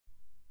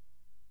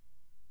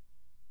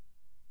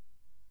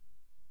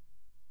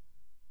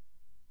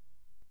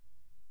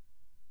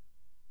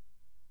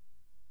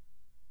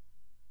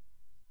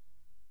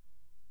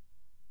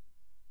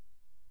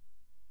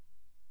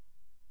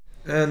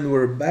And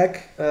we're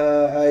back.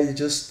 I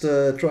just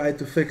tried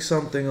to fix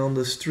something on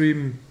the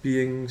stream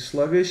being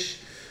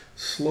sluggish,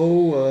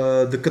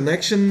 slow. The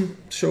connection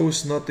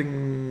shows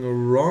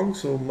nothing wrong,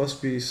 so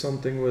must be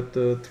something with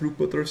the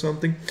throughput or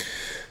something.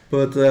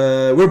 But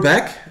we're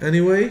back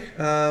anyway.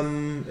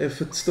 If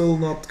it's still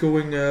not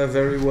going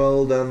very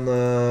well,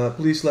 then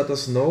please let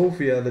us know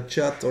via the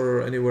chat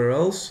or anywhere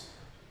else.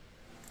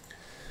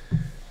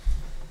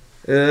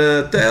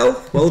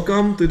 Tel,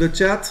 welcome to the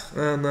chat.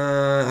 And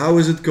how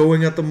is it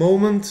going at the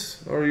moment?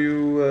 Are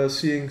you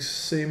seeing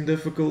same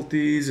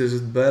difficulties? Is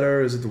it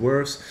better? Is it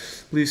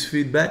worse? Please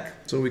feedback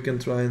so we can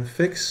try and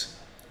fix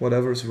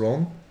whatever's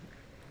wrong,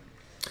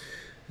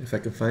 if I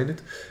can find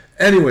it.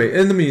 Anyway,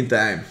 in the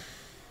meantime,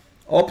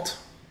 opt,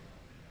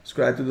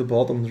 subscribe to the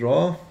bottom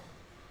draw.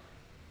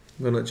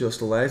 I'm gonna adjust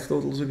the live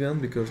totals again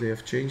because they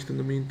have changed in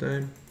the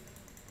meantime.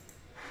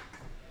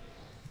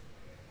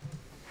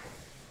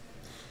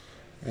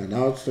 And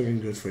now it's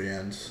looking good for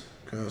Jens,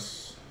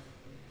 because,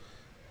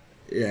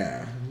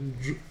 yeah,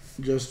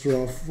 just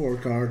draw 4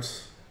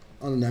 cards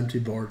on an empty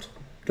board.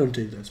 Don't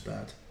think that's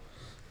bad.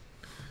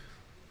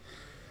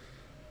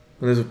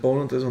 And his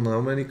opponent is on how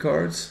many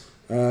cards?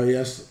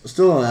 Yes,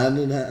 still on hand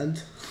in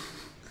hand.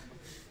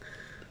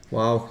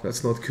 Wow,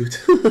 that's not good.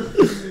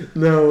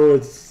 No,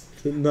 it's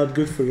not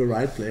good for the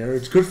right player.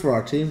 It's good for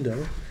our team,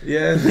 though.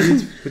 Yeah,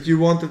 indeed. But you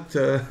wanted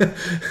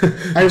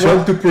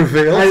John to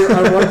prevail.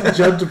 I want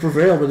John to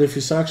prevail, but if he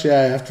sucks,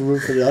 yeah, I have to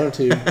root for the other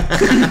team.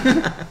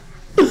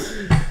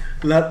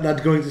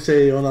 not going to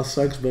say Jonas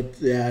sucks, but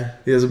yeah.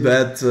 He has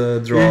bad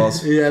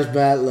draws. He has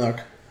bad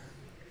luck.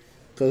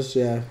 Because,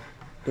 yeah,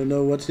 don't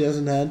know what he has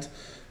in hand.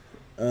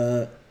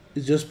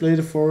 He just played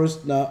the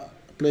Forest, now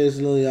plays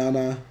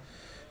Liliana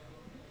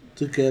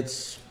to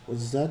get... What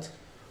is that?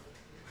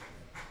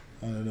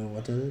 I don't know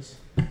what that is.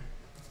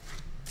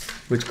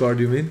 Which card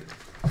do you mean?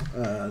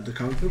 The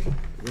counter.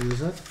 What is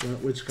that?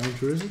 Which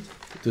counter is it?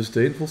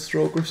 Disdainful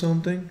Stroke or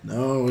something?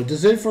 No,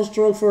 Disdainful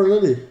Stroke for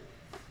Lily.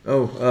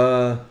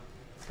 Oh,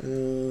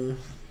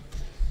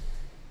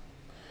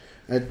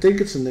 I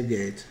think it's a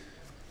negate.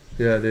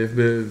 Yeah,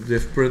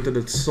 they've printed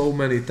it so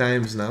many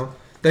times now.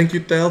 Thank you,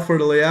 Tel, for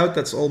the layout.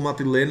 That's all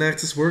Matti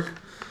Leenaerts' work.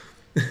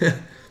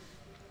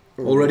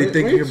 Already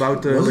thinking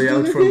about the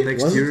layout for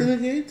next year. Was it a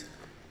negate?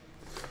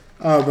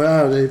 Oh,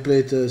 but they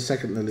played the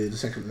second Lily. The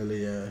second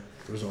Lily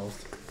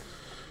resolved.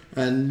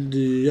 And the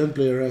young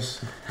player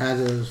has had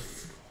a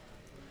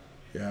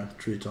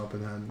 3 top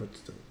in hand, but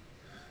still.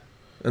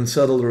 And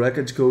Settle the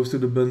Wreckage goes to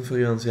the bin for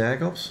Jans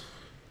Jacobs.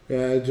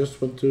 Yeah, I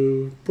just want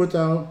to put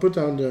down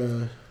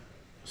the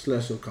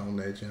Celestial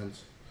Colonnade,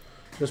 Jens.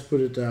 Just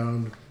put it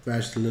down,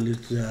 bash the Lily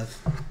to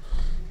death.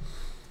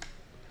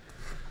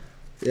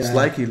 Yeah. It's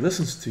like he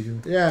listens to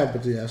you. Yeah,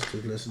 but he has to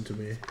listen to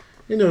me.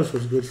 He knows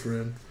what's good for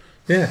him.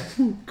 Yeah,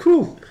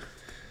 cool.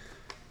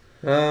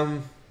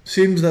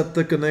 Seems that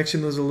the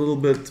connection is a little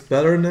bit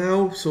better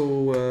now.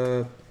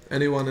 So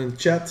anyone in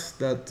chat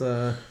that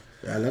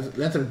yeah, let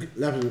them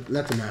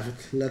have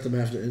it. Let them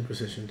have the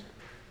Inquisition.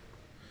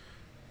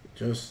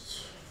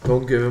 Just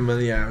don't give him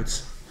any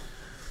outs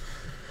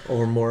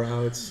or more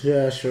outs.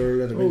 Yeah, sure.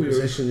 Let them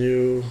Inquisition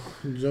you.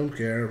 Don't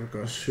care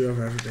because you have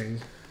everything.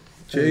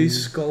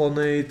 Chase,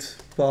 Colonnade,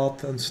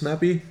 Pot, and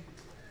Snappy.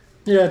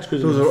 Yeah, it's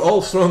good. Those are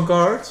all strong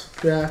cards.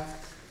 Yeah.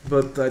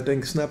 But I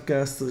think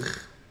Snapcaster,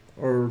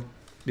 or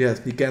yeah,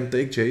 he can't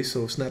take Chase,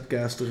 so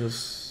Snapcaster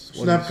is...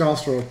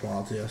 Snapcaster or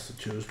Pot, he has to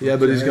choose. Yeah,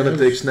 but he's gonna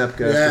take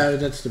Snapcaster. Yeah,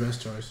 that's the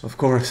best choice. Of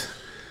course.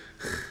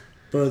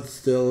 But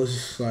still,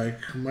 it's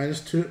like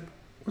 -2.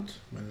 What?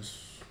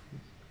 Minus...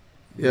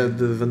 Yeah,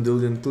 the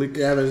Vendilion Click.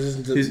 Yeah, but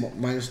isn't it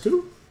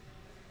 -2?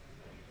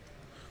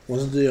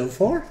 Wasn't it on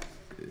 4?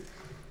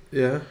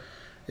 Yeah.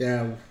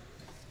 Yeah.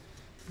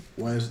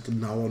 Why is it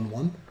now on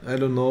 1? I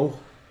don't know.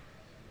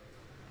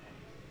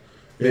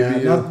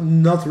 Maybe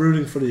not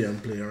rooting for the young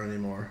player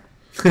anymore.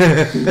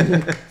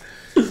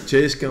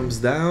 Chase comes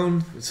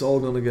down. It's all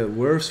gonna get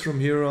worse from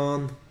here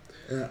on.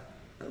 Yeah.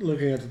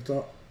 Looking at the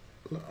top.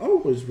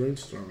 Oh, it's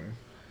brainstorming.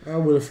 I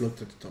would have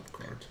looked at the top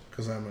card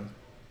because I'm a.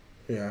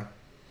 Yeah.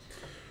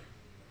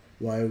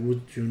 Why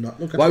would you not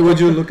look at? Why would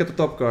you look at the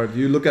top card?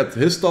 You look at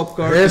his top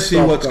card to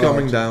see what's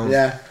coming down.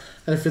 Yeah,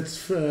 and if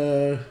it's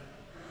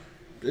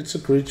a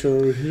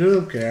creature, you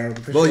don't care.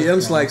 Well,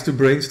 Jens likes to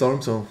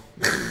brainstorm, so.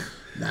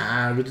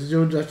 Nah, but you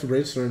don't have to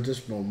brainstorm at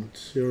this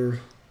moment. You're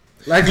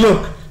like,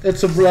 look,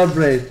 it's a blood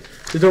braid.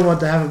 You don't want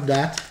to have him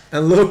that.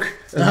 And look,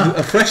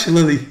 a fresh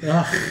Lily.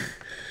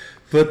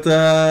 But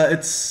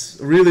it's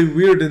really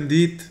weird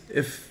indeed.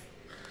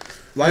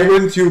 Why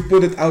wouldn't you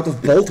put it out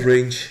of bolt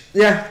range?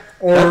 Yeah,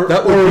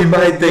 that would be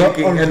my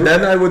thinking, and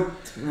then I would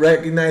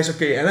recognize.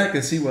 Okay, and I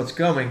can see what's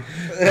coming.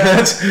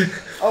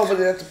 Oh, but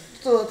you have to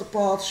still at the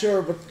pot,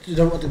 sure, but you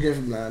don't want to give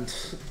him land.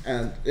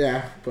 And yeah,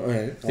 but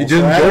okay.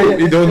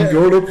 You don't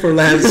go look for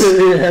lands.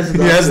 He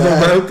has no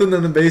mountain,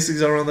 and the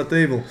basics are on the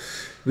table.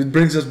 Which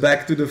brings us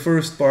back to the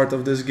first part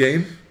of this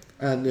game.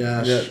 And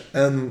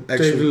and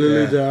actually, take the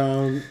Lily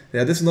down.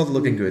 Yeah, this is not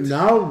looking good.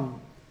 Now,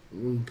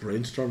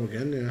 brainstorm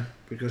again, yeah,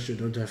 because you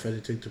don't have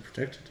anything to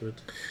protect it with.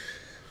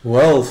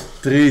 Well,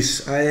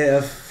 Dries, I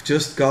have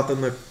just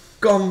gotten a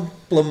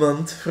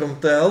compliment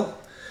from Tel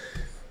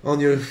on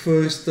your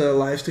first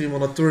live stream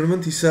on a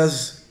tournament. He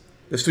says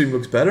the stream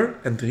looks better,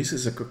 and Dries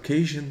is a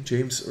Caucasian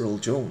James Earl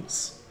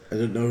Jones. I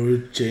don't know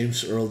who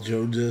James Earl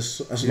Jones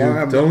is. As You long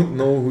as don't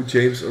know who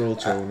James Earl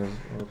Jones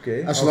is.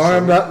 Okay. as long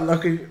as I'm not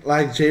looking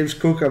like James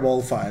Cook, I'm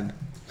all fine.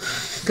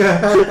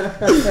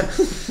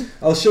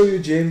 I'll show you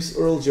James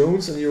Earl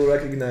Jones and you'll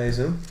recognize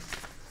him.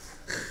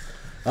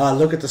 Ah,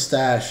 look at the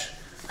stash.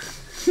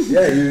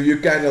 Yeah, you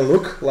kind of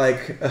look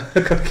like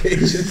a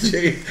Caucasian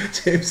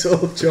James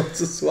Earl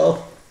Jones as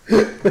well.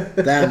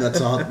 Damn, that's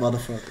a hot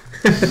motherfucker.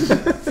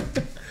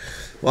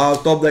 Wow,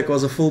 top deck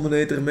was a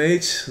Fulminator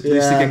Mage. At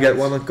least he can get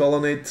one on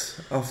Colonnade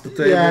off the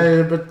table.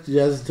 Yeah, but you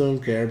just don't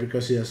care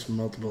because he has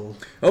multiple.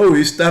 Oh,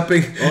 he's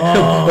tapping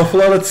a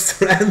flooded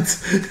strand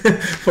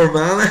for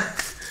mana.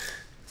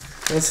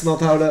 That's not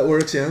how that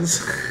works,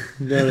 Jens.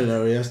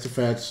 No, he has to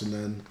fetch and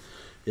then,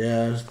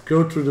 yeah,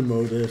 go through the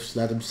motives,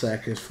 let him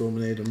sack his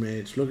Fulminator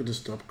Mage, look at the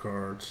stop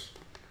cards.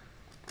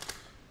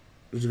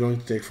 Is he going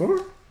to take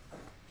 4?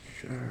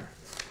 Sure.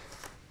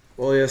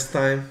 Well, he has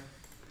time.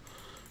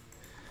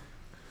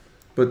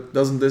 But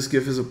doesn't this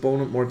give his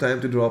opponent more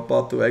time to draw a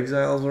pot to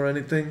exiles or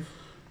anything?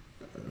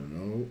 I don't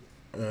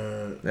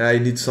know. Yeah, he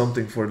needs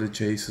something for the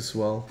chase as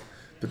well.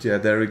 But yeah,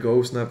 there we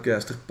go,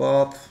 Snapcaster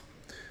pot.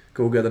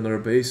 Go get another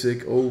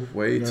basic. Oh,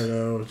 wait.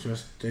 No,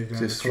 just take down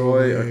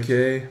Destroy, the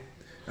okay.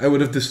 I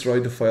would have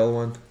destroyed the foil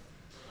one.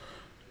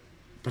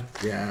 But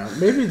yeah,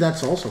 maybe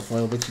that's also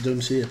foil, but you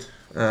don't see it.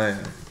 Ah,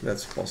 yeah,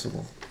 that's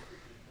possible.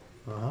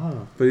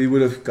 Ah. But he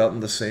would have gotten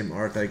the same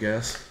art, I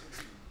guess.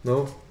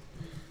 No?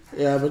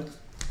 Yeah, but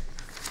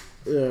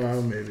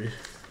yeah, maybe.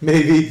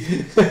 Maybe.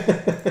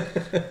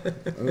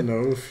 I don't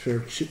know if you're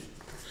cheap.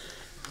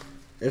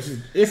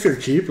 If you're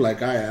cheap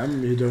like I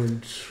am, you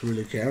don't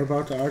really care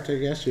about the art, I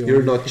guess.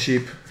 You're not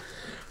cheap.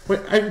 Wait,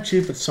 I'm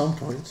cheap at some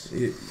points.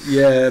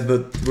 Yeah,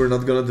 but we're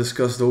not gonna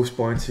discuss those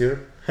points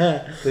here.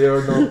 They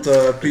are not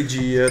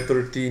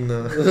PG-13.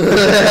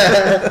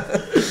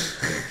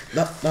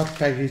 Not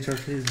Peggy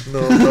 13.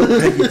 No, not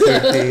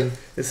PG-13.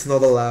 It's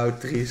not allowed,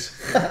 Dries.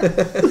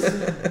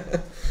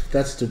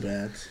 That's too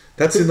bad.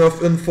 That's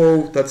enough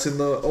info. That's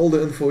all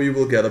the info you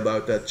will get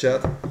about that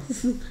chat.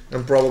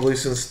 And probably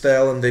since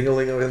Tal and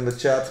Dingeling are in the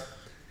chat,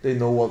 they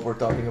know what we're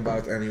talking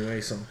about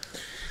anyway. So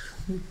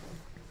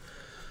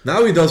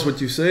now he does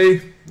what you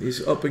say.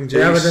 He's upping Jace.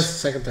 Yeah, but that's the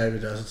second time he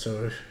does it,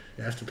 so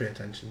you have to pay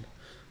attention.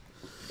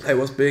 I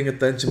was paying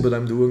attention, but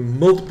I'm doing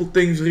multiple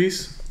things,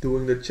 Reese.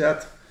 Doing the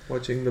chat,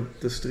 watching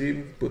the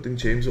stream, putting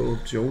James Earl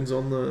Jones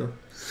on the...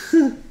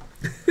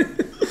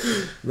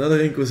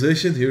 Another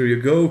Inquisition, here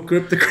you go.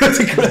 Cryptic,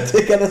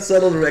 and a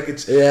settled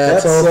wreckage. Yeah,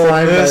 that's it's all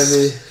fine by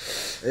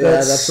me. Yeah,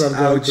 That's not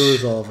going ouch. to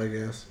resolve, I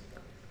guess.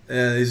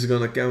 He's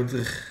gonna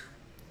counter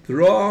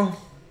draw.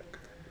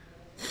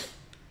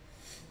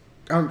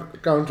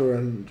 Counter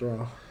and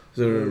draw. Is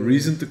there a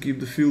reason to keep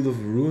the Field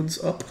of Ruins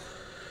up?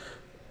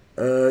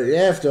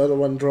 Yeah, if the other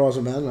one draws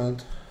a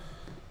manland.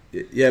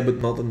 Yeah,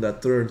 but not in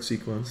that turn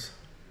sequence.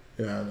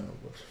 Yeah, I know.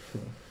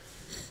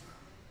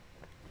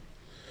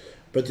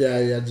 But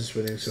yeah, just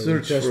winning. So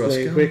Search just for a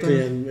playing skeleton.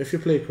 quickly, and if you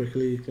play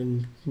quickly, you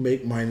can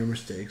make minor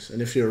mistakes.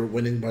 And if you're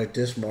winning by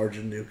this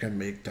margin, you can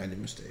make tiny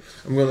mistakes.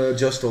 I'm gonna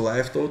adjust the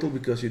life total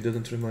because you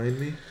didn't remind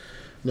me.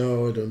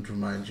 No, I don't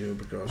remind you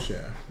because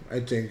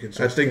I think it's.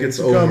 I think it's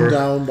come over.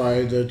 down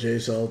by the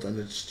J-Salt, and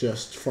it's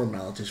just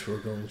formalities we're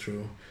going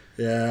through.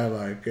 Yeah,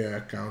 like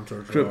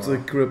counter. Draw.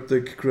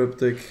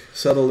 Cryptic,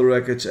 settle the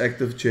wreckage,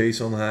 active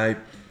chase on high,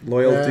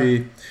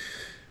 loyalty,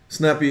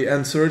 snappy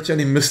and search, and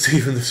he missed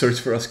even the search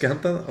for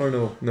Ascanta, or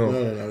no?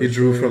 No. He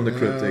drew from the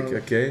cryptic,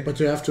 okay. But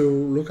you have to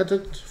look at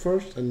it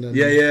first, and then.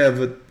 Yeah,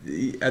 but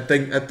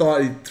I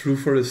thought he threw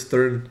for his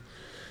turn,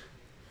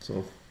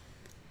 so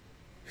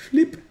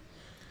flip.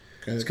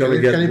 It's gonna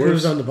get Can you put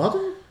worse. it on the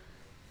bottom?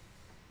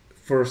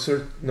 For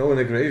search, no, in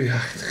a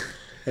graveyard.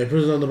 Hey, put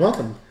it on the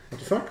bottom. What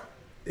the fuck?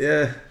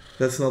 Yeah,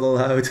 that's not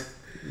allowed.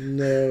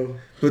 No.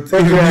 But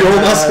even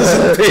Jonas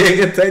isn't paying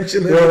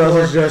attention Jonas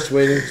anymore. is just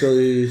waiting till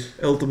he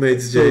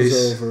Ultimates goes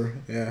Jace. over.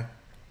 Yeah.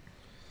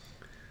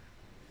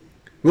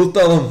 We'll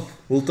tell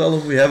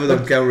him we have it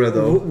on camera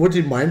though. Would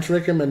you mind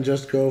trick him and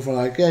just go for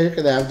like, yeah, you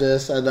can have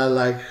this, and then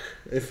like,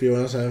 if you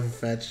want to have a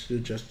fetch, you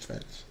just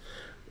fetch.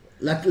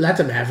 Let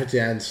him have it,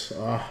 Jens.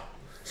 Oh,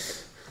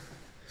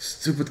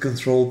 Stupid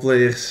control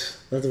players.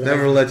 let him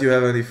Never have let you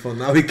have any fun.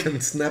 Now we can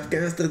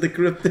snapcaster the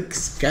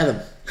cryptics. it. Get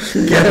him.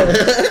 Get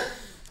him.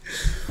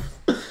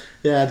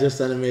 Yeah, just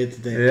animate the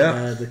thing.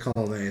 Yeah. The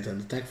colonnade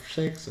and attack for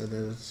 6, and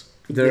then it's.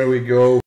 There we go.